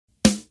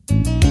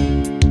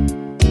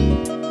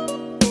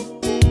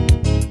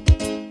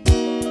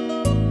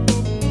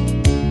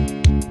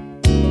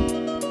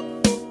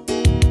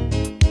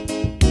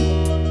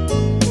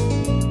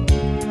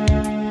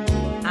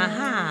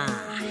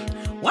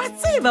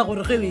tseba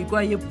gore ge o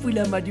ekwa ye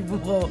pula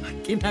madibogo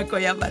ke nako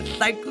ya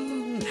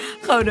Mahlakung.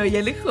 Kgona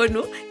ya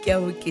lekgono ke a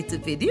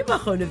boketepedi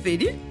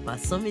makgonopedi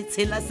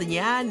masometshela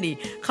senyane.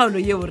 Kgaolo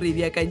ye o re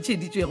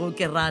beakantšheditšwego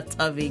ke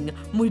Ratabeng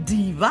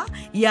Modiba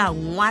ya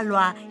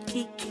ngwalwa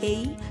ke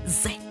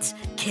KZ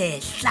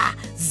Kehla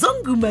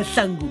Zongu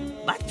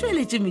Mahlangu ba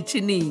tšweletše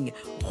metšhineng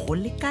go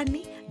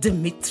lekane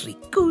Dimitri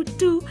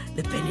Kutu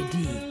le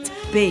Benedict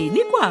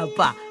Beni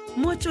Kwapa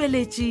mo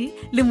tšweletši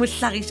le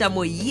mohlagiša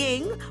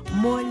moyeng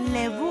mo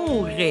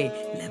Leboge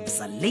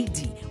Lebza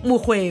Lady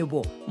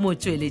Mokgwebo mo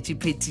tšweletši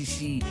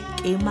phetiši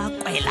ke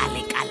Makwela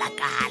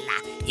Lekalakala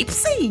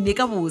ipseine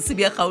ka bose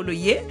bja kgaolo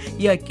ye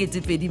ya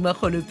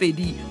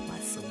 2026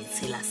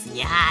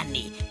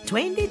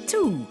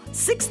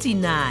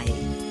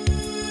 2269.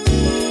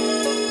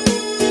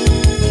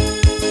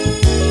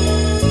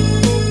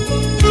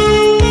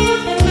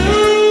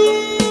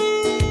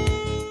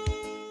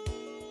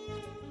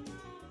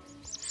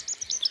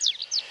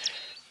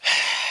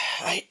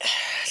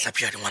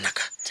 Tlapjadi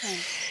ngwanaka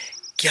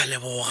ke a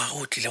leboga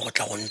go tlile go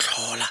tla go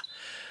ntlhola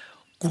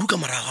kudu ka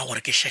morago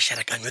gore ke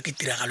shasharakanywa ke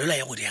tiragalo la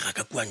ya go diega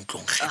ka kua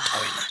ntlong kgetha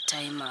wena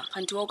timer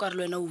ganti wa o ka re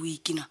le wena o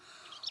weekina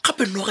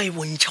gape nno ga e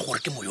bontšha gore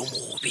ke moyo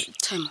mobe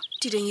timer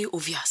tideng e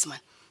obvious man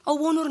a o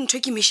bone gore ntho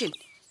ke mission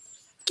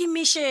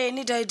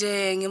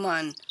daideng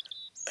man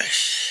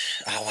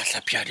a wa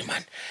tlapjadi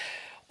man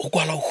o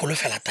kwala o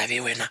golofela tabe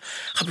wena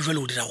gape jwale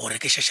o dira gore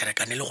ke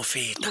shasharakane le go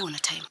feta bona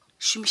time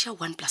shumisha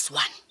 1+1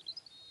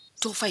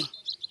 to fine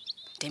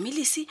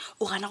Demilisi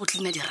o gana go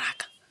tlina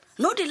diraka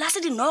no di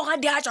lase di noga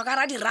di a tswa ka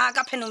ra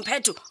diraka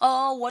phenompheto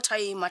oh what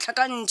time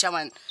tlhakantša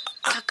man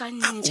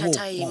tlhakantša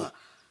time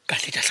ka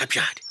leta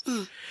tlapjadi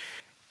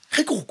ge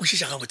ke go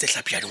kwešiša ga botse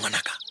tlapjadi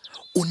ngwanaka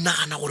o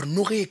nagana gore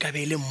no ge e ka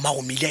beele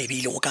mmagomile a e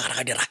beile go ka gare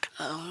ga diraka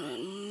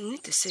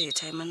nnete se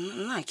time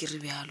nna ke re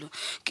bjalo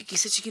ke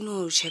setse ke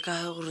no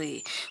checka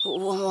gore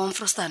wa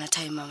mfrostana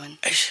time man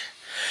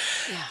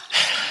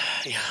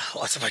ya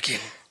wa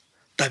tsebakeng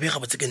tabe ga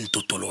botse ke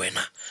ntotolo wena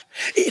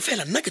e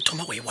fela nna ke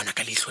thoma go e bona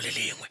ka leihlo le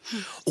lengwe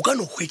o ka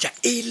no hwetša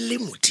e le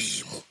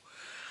modimo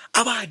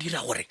a ba a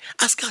dira gore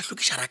a se ka a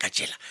hlokiša raka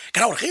tšela ka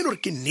ra gore ge e le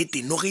gore ke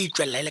nnete no ge e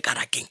tswelela e le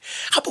karakeng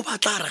gape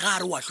ba tla re ga a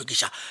re wa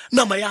hlokiša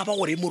nama ya ba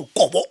gore e mo re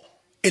kobo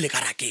e le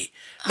karakeng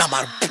nama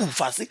a re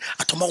pufase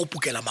a thoma go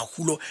pukela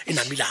mahulo e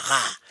namile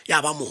ga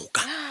ya ba moka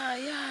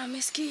ya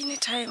meskini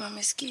time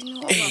meskini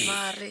o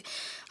babare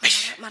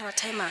mara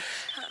time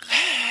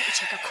o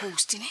checka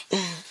coast ne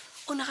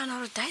o nagana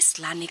gore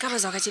daislane ka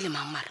bazwa ka tšele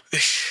mangmara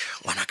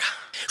ngwanaka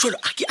jalo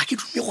a ke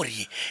dume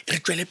gore re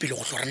tswele pele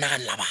go tlo re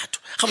naganela batho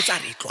ga botsa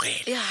re e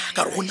tlogele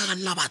ka re go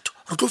naganela batho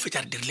re tlo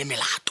fetša re dirile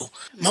melato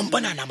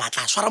mampanana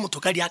maatla a swara motho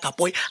ka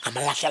diakapoe a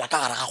malahlela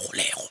ka gare ga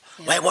kgolego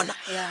wa e bona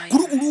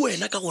kudu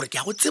wena ka gore ke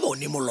ya go tseba o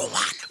ne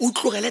molongwana o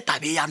tlogele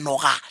tabe ya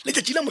noga le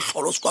tšatši le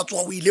mohlolo o se kwa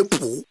tsoga o ile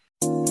po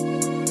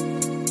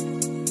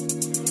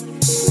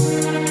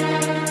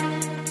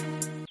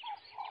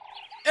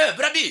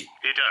Brabi.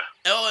 Peter.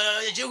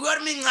 Je hoor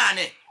me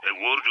ngane. Ik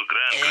hoor je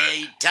grand.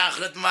 Hey,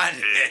 dag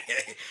man.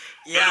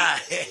 Ja.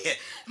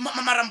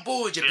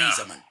 Marampoje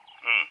Bizza man.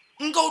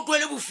 Nka o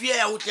twele bofia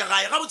ya o tle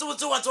gae. Ga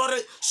botse wa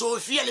tsore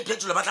Sofia le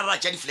Petro ba tla ba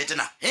tša di flat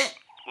na.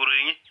 O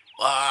reng?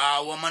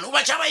 Wa man o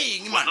ba tšaba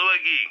eng man? So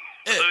king.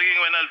 So king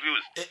when I'll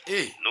views.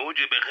 No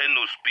je begin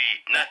no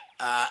speed, na.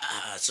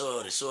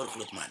 Sorry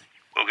Groot man.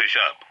 Okay,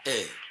 sharp.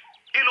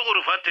 Ile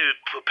gore fate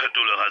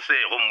phetolo ga se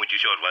go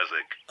mmotšiša gore ba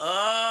sek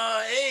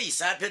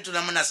sa phetola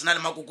mona sena le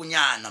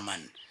makukunyana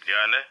man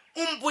yane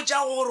o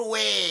mpotša gore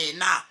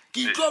wena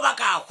ke tlo ba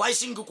ka hwa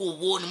iseng ke ko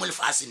bone mo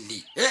lefaseng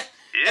le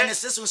ene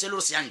se sengwe se le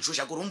gore se ya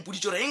ntšhoša kore o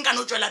mpoditše gore eng ka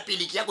no tswela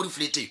pele ke ya ko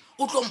difleteng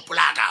o tlo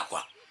mpola ka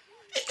kwa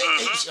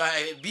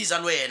Bizza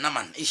le wena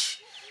man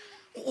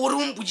o re o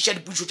mpoditša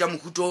diputšo tša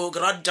mohuto ke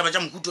ra ditaba tša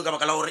mohuto ka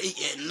baka la gore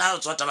nna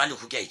tswa taba le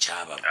go ke a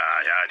itšhaba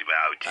ya di ba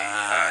out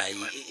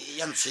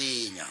ya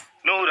ntshwenya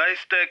no rice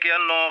stack ya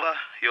noga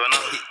yona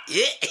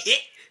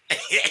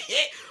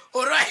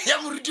o ra ya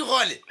moruti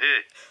gole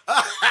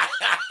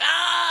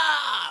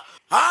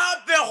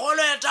hape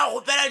gole eta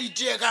go pela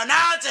ditee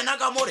kana tsena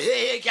ka mo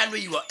he ke a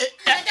loiwa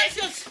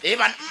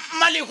ban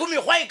Mahlakung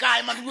mekgwa e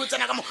kae madulo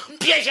tsena ka mo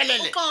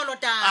piešelele man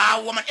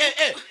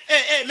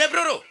me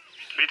broro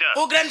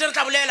o grandere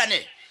tla bolela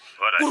ne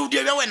gore o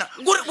diebe wena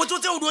gore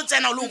botsotse o dio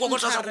tsena o le o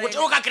kokotsa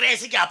go o ka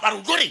kreese ke apara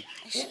o gore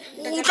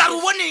o tla re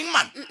o boneng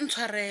man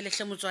ntshwarele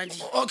hle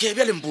motswadi okay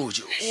bja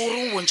lempotse o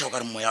re o bontšha o ka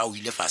re moya o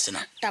ile fase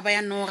na taba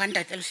ya noga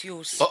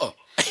ntatelfios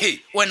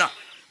wena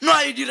no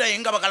a e dira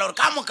eng ka baka la gore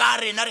ka moka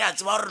rena re a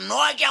tseba gore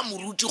noa ke a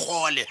moruti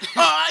gole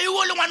e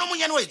o le ngwana o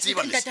monyane wa e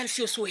tseba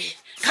ntatelfios we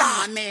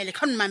khanmamele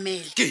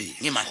ke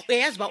eng man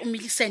uyazi ba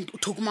umilicent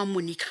uthokuma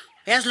Monica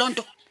uyazi loo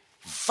nto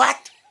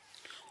what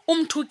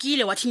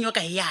umthukile wathi nyoka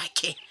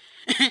yakhe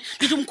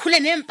ngithi umkhule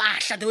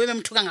nempahla the way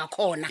bemthuka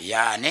ngakhona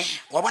yane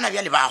wa bona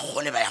bjale ba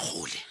gole ba ya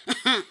gole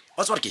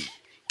wa tswa ke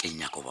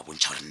nyaka ba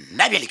bontšha gore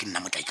nna bjale ke nna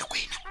motlai ka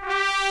kwena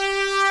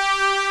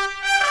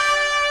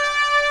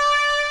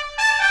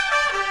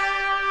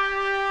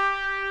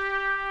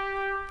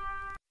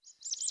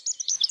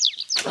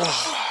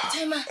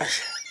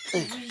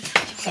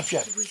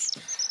Hlapjana.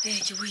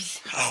 ke buile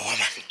Awa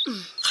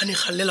man. Gane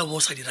galela bo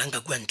sa dirang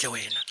ka kwa ntle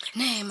wena.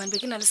 ne man be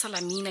ke na le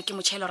salamina ke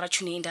motšhaelo ra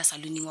tšhune enda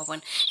saloning wa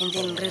bona and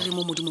then re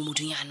mo modimo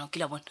modunyana ke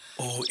la bona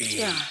Oh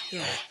yeah.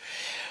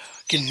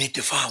 Ke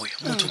nnete fawe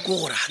motho ko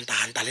gore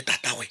hanta le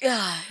tatagwe.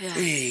 Yeah.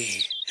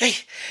 Hey,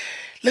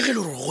 le ge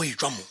le re go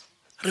etswa mo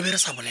re be re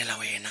sa bolela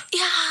wena.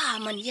 Yeah,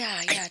 man,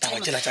 yeah.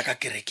 Taba tsela tsa ka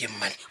kereke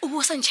man. O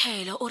bo sa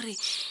ntšhaela o re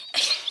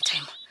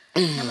time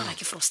nna mara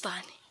ke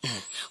frostane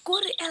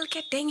kore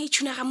elke teng e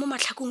tšhunaga mo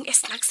mahlakong e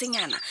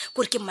snacksenyana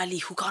kore ke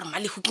malihu ka gore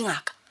malihu ke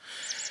ngaka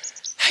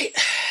Hey,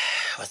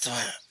 wa tsaba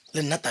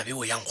le nna tabe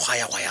o yang gwa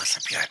ya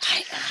Hlapjana.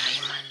 ai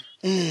man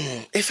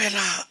E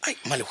fela ai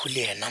malehu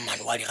le ena man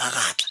wa di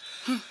gagatla.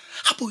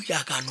 Gape o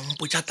ya ka no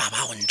mpotsa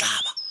taba go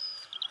ntlaba.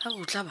 a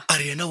go tlaba A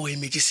re ena o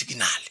emetse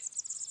signal.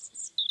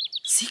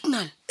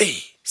 signal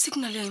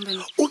ya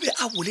embele O be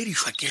a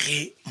boledishwa ke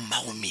ge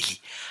mmagomeli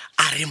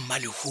a re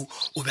mmalehu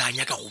o be a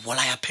nyaka go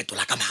bolaya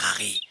phetola ka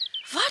magageng.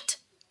 what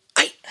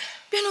Ai,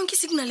 bjanong ke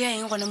signal ya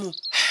eng gona mo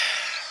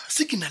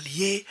signal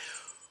ye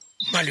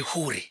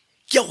malehure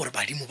ke ya gore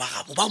badimo ba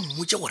gabo ba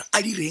mmotse gore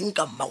a direng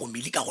ka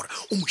mmagomeli ka gore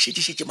o mo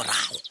šetšešetše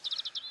morago.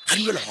 Ga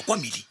di belega kwa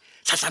meli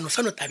tlhatlano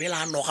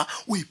tabela a noga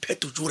o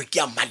iphetotse gore ke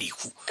ya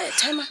mmalehu.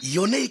 timer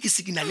Yone e ke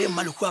signal e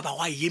mmalehu a ba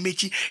go a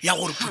emetše ya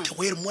gore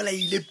phuthego e re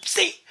molaile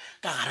pse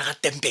ka gare ga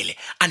tempele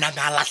a name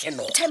a latlhe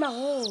noga. timer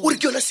ho O re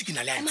ke yona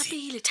signal ya ntse.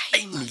 mapile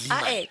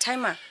timer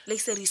timer le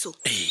seriso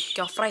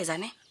ke a fraiza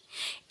ne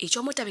e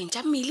tswa mo tabeng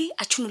tša mmele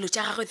a tšhunelo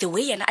tša gagwe the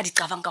way yena a di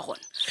qabang ka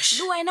gona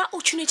le wena o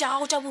tšhune tša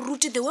gago tša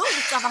boruti the way o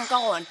di qabang ka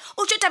gona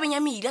o tšwe tabeng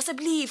ya mmele a se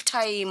believe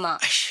timer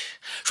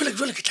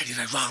Jole ke tla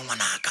dira jwang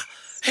ngwanaka.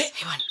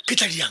 bana. Ke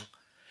tla diang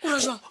o ra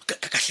jwang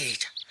ka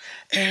hletša.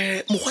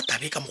 Mokgwa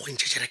tabe ka mokgwa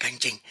ntšhetšhere ka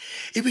ntšeng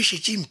e be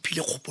šetse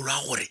mphile kgopolo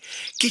ya gore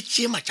ke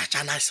tšee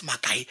matšatšana a se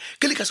makae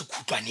ke le ka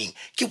sekhutwaneng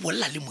ke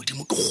bolela le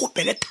modimo ke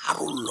kgopele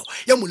tharollo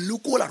ya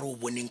moleko o la re o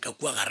boneng ka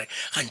kua gare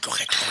ga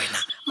ntlogeta wena.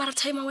 mara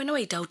timer wena wa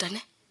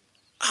idoubtane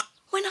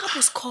wena gape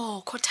o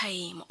sekhokho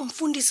timer o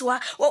mfundisi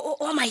wa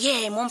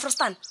mayemo wa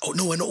mfrostane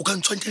No wena o ka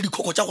ntshwantšha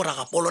dikhoko tša go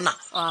raga polona.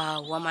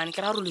 wa mane ke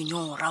ra ro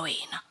lenyora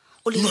wena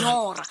o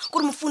lenyora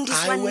kore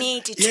mofundisi wa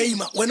nnete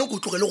Ima wena ko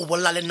tlogele go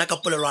bolela le nna ka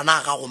polelwana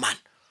a gago mana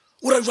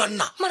o ra jwa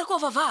nna. mara ko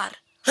vavara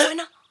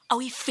wena a o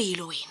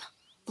ifele wena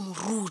o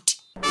moruti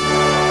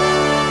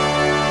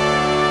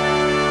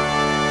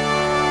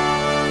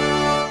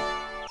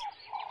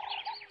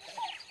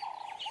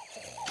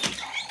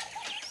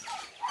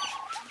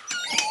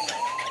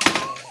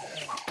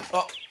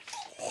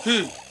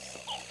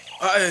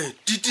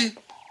Titi.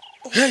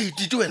 Hey,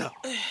 Titi wena.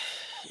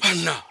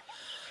 Banna.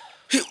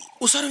 Hey,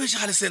 o sa re betše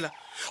ga lesela.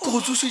 Ke go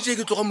tsositše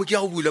ke tloga mo ke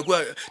ya go bula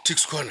kwa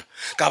tax corner.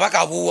 Ka ba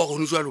ka boa go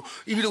ntswalo.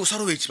 Ebile o sa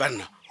re betše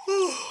banna.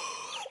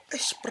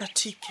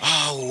 Pratiki.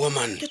 Wa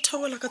man. Ke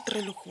thawela ka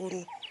trele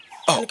gono.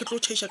 Ke tlo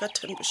tšhaiša ka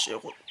 10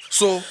 bošego.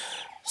 So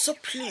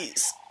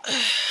please.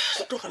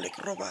 Tlogale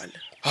ke robale.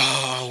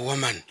 Wa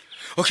man.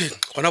 Okay,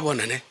 gona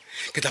bona ne.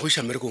 Ke tla go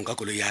iša mmerekong ka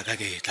koloi ya ka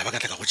ke tla ba ka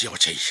tla ka go tšea go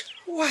tšhaiša.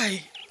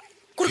 Why?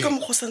 Kore ka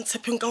mokgo sa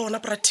ntshepeng ka ona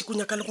Pratiki o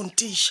nyaka le go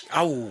ntiša.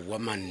 Wa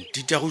man,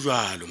 Titi a go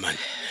jwalo man.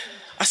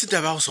 A se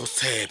taba go se go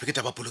tshepe ke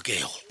taba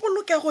polokego.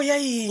 Polokego ya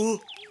eng?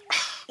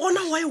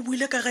 Gona wa e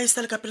buile ka ga e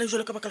sa le ka pela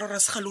jwale ka baka la gore a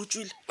se gale o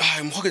tswile.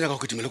 Mokgwa ke nyaka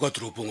go ketimele kwa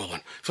toropong wa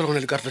bona. Fela go na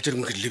le karata tše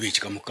dingwe ke di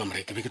lebetše ka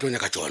mokamore ke be ke tlo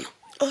nyaka tsona.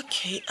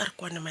 Okay, a re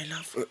kwane my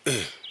love.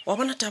 Wa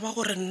bona taba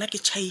gore nna ke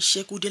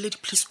tšhaiše ke o diele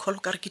di-police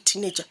call ka re ke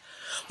teenager.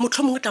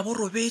 Motlho mongwe tla bo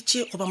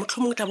robetše goba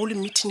motlho mongwe tla bo le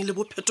meeting le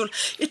bo phetola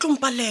e tlo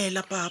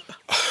mpalela papa.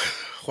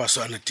 Go a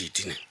swana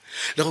Titi ne.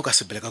 Le go ka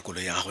sepele ka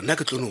koloi ya gago nna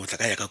ke tlono o tla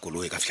ka ya ka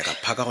koloi ka fihla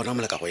ka phaka gona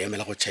mola ka go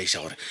emela go tšhaiša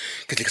gore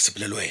ke tle ke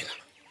sepele le wena.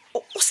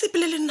 O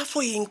sepele le nna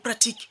for eng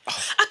Pratiki?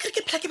 A kere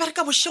ke phela ke ba re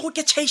ka bošego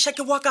ke tšhaiša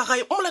ke boa ka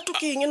gae o molato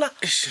ke eng na?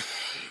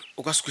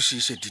 O ka se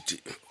kwešiše Titi.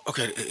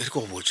 Okay, e re ke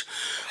go botse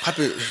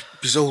gape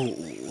Bizza o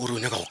re o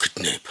nyaka go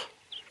kidnepa.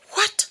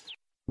 What?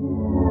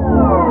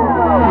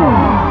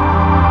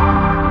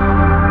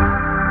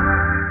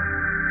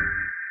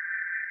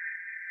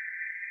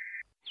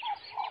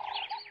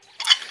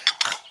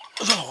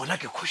 Gona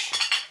ke kgoši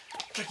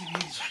tla ke bile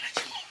ditswana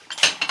tše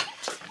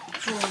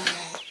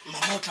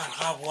mama o tla re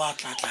ga boa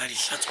tlatla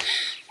dihlatso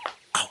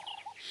ao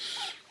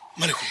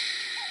Malehu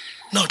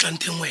na o tla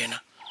nteng wena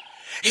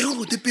e re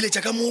o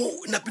tepeletša ka mo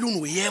napile o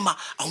ne o ema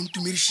a o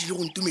ntumedišile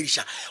go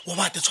ntumediša wa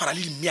ba te tshwara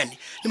le dimmeane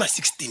le ma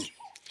 16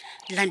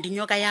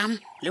 landinyoka yam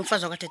le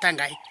mfazi wakathetha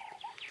ngayo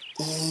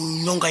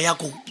nyonga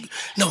yako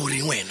na o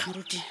reng wena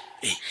moruti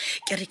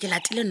ke re ke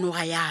latile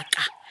noga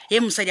yaka ye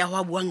mosadi a go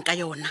a buang ka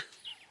yona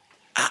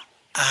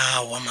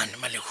wa man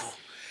Malehu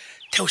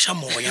theoša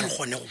moya re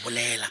kgone go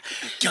bolela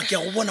ke a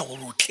go bona gore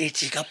o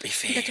tletše ka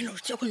pefela e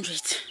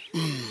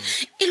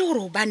le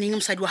gore o baneng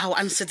mosadi wa gago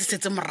a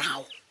nsetesetse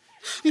morago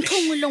ntho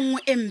nngwe le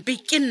nngwe e mpe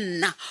ke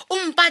nna o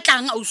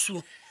mpatlang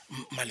ausuo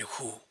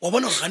Malehu wa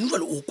bona gore gane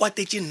jale o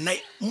kwatetše nna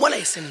mola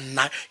e se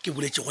nna ke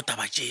boletše go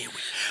taba tšewe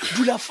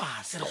dula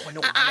fase re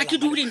kgone a ke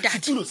dule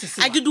ntate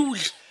a ke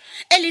dule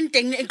e leng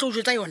teng e tlo o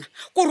jetsa yona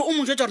kore o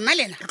mo jetsa gore nna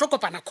le ena re tlo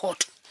kopana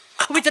khoto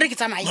o betere ke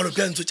tsamaye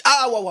malopyantsotse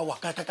wa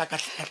ka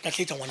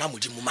tletsa ngwana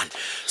modimo man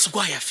se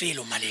kwa ya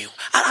felo maleo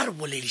a re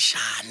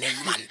boledišane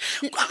man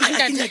a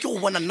ke nyake go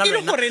bona nna le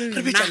wena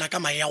re betsana ka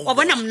mae ya wa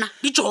bona mna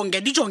di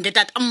jonge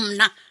tata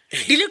mna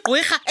di le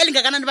gqwega e le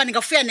ngakana ba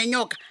ngafuya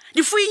nenyoka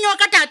di fuyi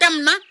nyoka tata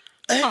mna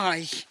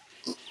ai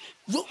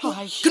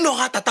ke no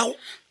ga tatago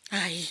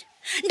ai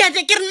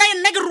ndate ke rena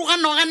nna ke ruga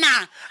noga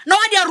na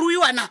noga di a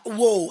ruiwana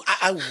wo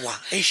awa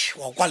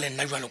wa kwa le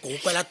nna jwalo go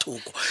kwela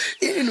thoko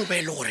e no ba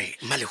ile gore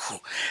malego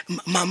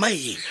mama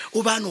e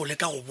o ba no le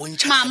ka go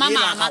bontšha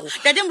mama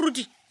tate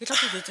moruti e tla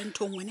go jetsa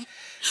nthong wena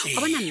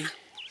wa bona nna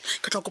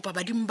ke tla kopa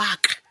badimo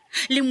baka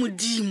le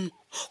modimo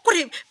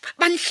gore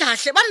ba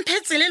nhlahle ba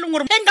mphetsele le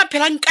gore nka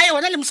phelang ka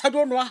yona le mosadi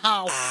ono wa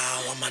gago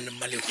wa mane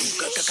malego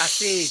ka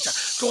fetsa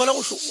tlogela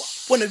go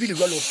bona bile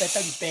jwalo o peta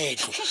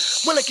dipetlo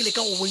mola ke le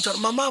ka go bontšha gore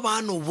mama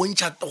ba no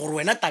bontšha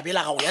gore wena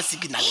tabela gago ya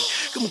signale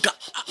ke moka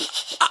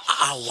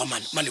wa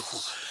mane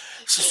malego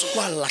se se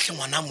kwa lahle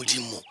ngwana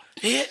modimo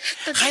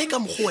ga e ka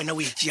mogo wena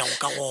o e tšeago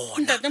ka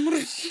gona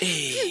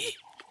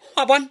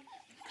wa bona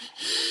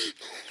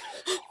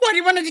wa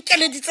di bona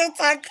dikeledi tse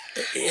tsaka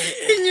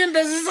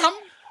dinyembezi sam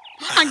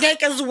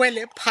angeke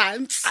ziwele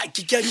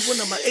phantsi ke a di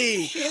bona ma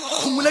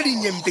go mola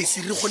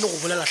dinyembesi re kgone go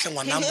bolelahle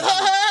ngwana mo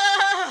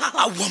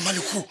awa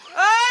maleko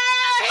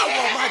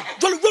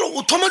jalo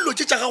o thoma dilo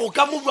tse tša gago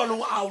ka mo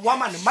jalo awa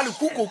mane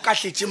maleko ko ka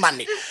tletse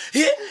mane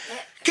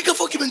ke ka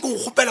fao ke beng ke go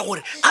gopela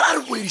gore a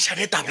re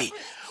boledišane tabe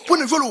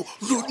bone jalo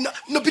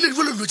napile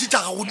jalo dilo tse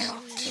tša gago le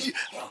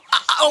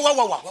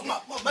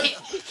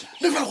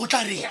jalo go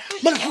tla reng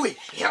malekoe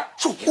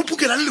so o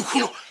pukela le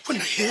lekhulo bona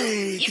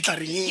ke tla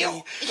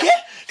reng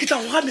ke tla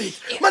go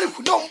ganetsa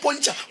maleko na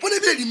ompontšha bone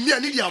bile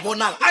dimmeane di a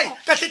bonala ai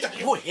ka tletsa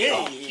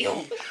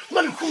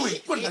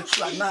malekoe bona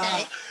tšwana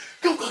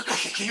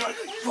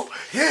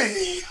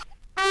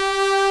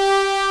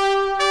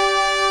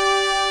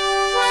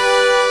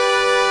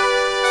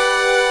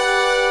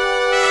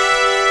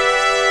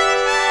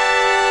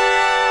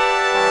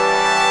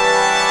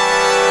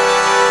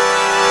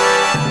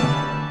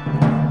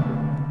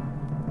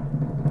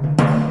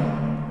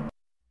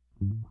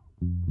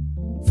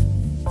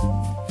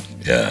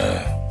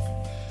Ja,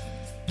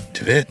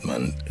 du vet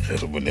man, re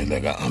bolela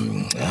ka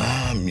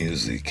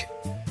music,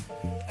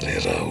 re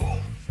rao.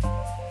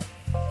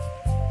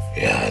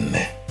 Ja,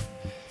 ne.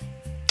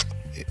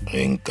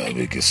 Re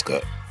nkabe ke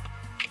ska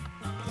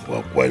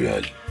wa kwa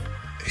bjale.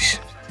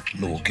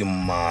 No ke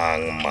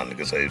mang man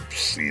ke sa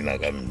ipsina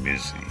ka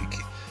music.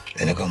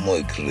 Ene ka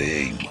mo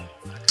grey man.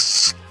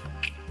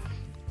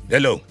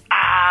 Hello.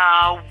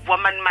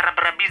 Woman mara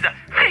Bra Bizza.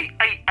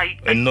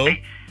 Hey. No.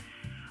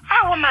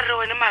 Woman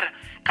wena mara.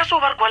 Ka so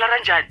bar gola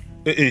ranjani.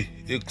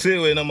 Ekuse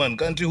wena man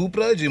kanti hu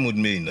praje mud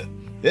mina.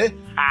 Ke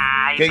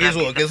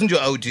sinjo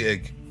out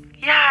egg.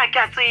 Ya ke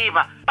a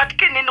tseba. But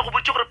ke nene go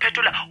botse gore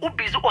phetola o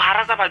busy o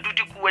haraza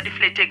badudi kuwa di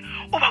flateng.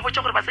 O ba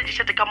botse gore ba se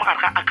tšhete ka mogare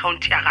ga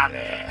account ya gago.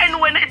 And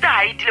when it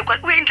died le kwa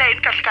o entla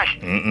eng kahle.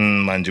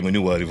 Manje moni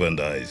worry van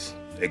days.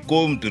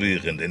 Kom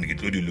terug en dan ke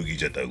tlo di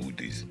lokisa ta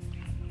goodies.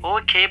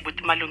 Okay, but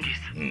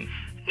malungisa.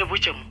 Ne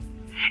botse mo.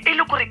 E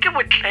le gore ke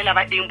botlela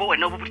ba eng bo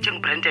wena bo botseng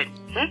Brandon.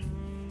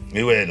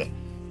 Wena.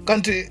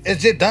 Kanti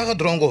etse daga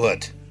drongo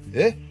wat.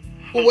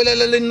 O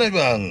bolela le nna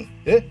bang.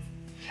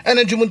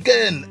 Ene jumuntu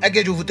ken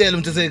ake ju vutela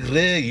mtse se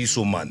gre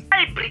yiso man.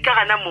 Ai brika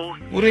gana mo.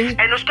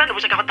 Ene uskanda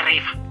botsha ka go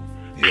driver.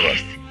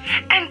 Yes.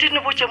 And ne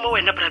botse mo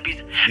wena Bra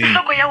Bizza.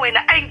 Hloko ya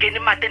wena a ingene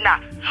matena.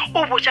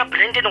 O botsa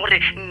Brandon gore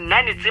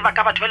nna ne tseba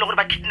ka batho ba ile gore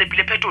ba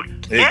kidnapile petrol.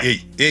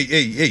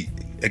 Hey.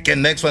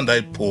 Ken next one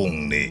daai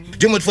pong ne.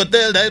 Jy moet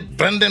vertel daai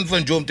Brandon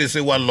van Jom te se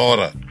wa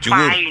Laura.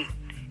 Fine.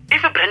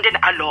 If Brandon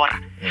a Laura,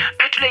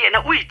 petrol yena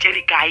o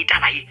itjeli kae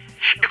taba e.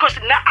 Because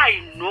na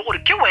I know gore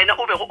ke wena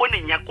o be go o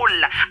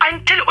nenyakolla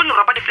until o ne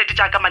roba di flat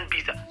tša ka man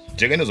Bizza.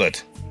 Jekene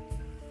zat.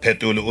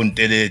 Petrol o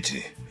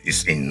nteletse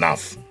is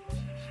enough.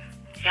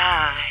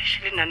 Ya,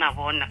 shile nna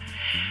bona.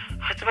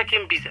 Ga tseba ke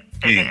Bizza.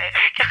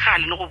 Ke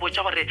gale no go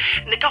botsa gore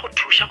ne ka go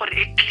thusha gore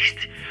at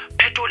least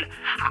petrol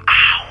a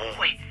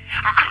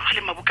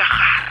rwale mabuka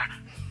gara.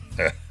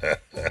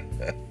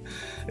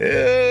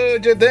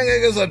 Je denke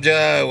ke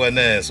sabja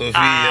wana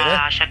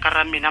Sofia.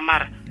 Shakara mina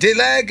mara. Je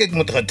like ek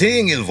moet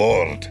geding il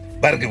word.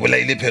 Maar ke wil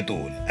ile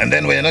petrol. And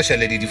then when I shall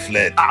die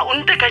flat.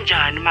 Unte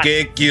kanjani mara.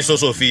 Ke kiso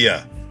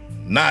Sofia.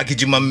 Na ke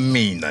jima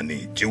mina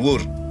ni. Je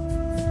word.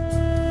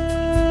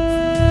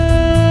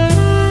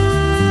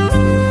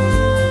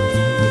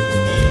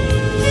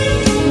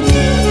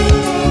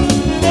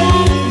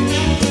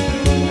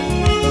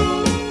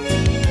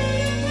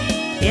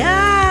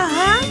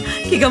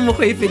 Ka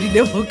mokgwa e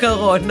fedile go ka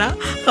gona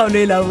kgaolo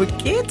e la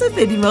bokete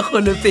pedi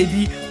magolo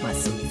pedi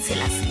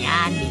masometshela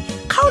senyane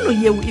kgaolo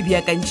yeo e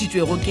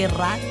beakantšhitšwego ke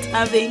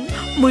Rathabeng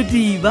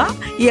Modiba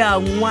ya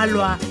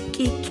ngwalwa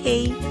ke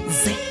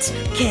KZ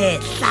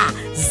Kehla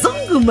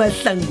Zongu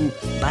Mahlangu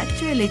ba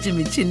tšweletše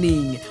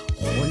metšhineng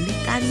go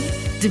lekane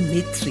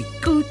Dimitri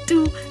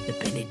Kutu le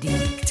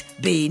Benedict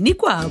Beni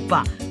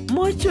Kwapa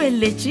mo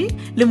tšweletše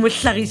le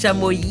mohlagiša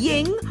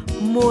moyeng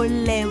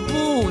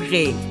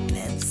Moleboge.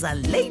 Let's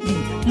producer lady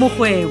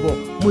mokgwebo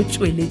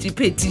motsweletši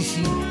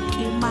phetiši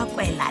ke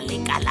Makwela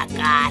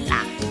Lekalakala.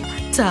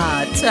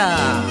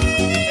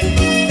 Ta-ta.